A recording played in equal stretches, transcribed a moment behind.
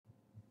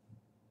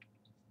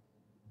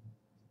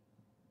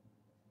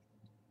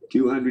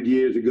200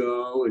 years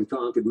ago in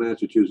Concord,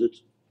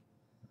 Massachusetts,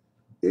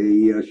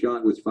 a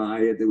shot was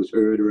fired that was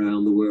heard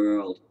around the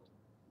world.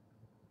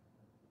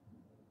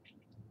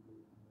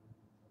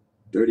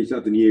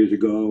 30-something years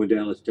ago in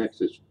Dallas,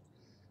 Texas,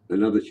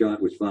 another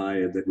shot was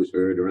fired that was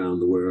heard around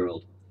the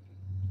world.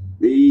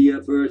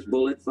 The first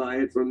bullet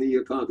fired from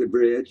the Concord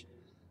Bridge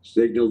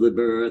signaled the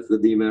birth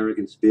of the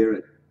American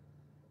spirit.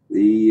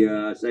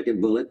 The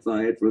second bullet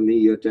fired from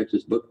the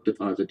Texas Book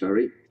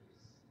Depository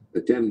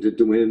attempted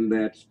to win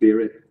that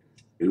spirit.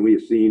 And we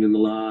have seen in the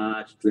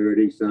last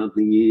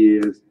 30-something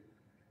years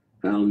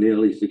how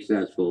nearly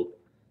successful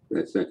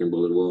that second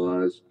bullet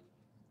was.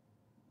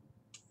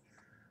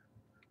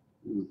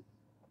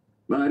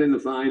 But in the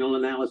final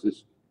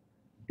analysis,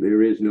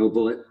 there is no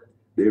bullet,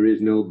 there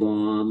is no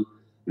bomb,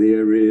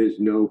 there is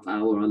no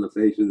power on the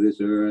face of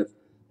this earth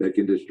that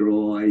can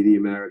destroy the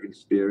American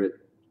spirit.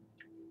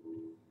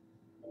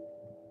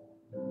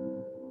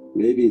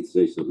 Maybe it'd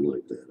say something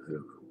like that, I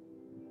don't know.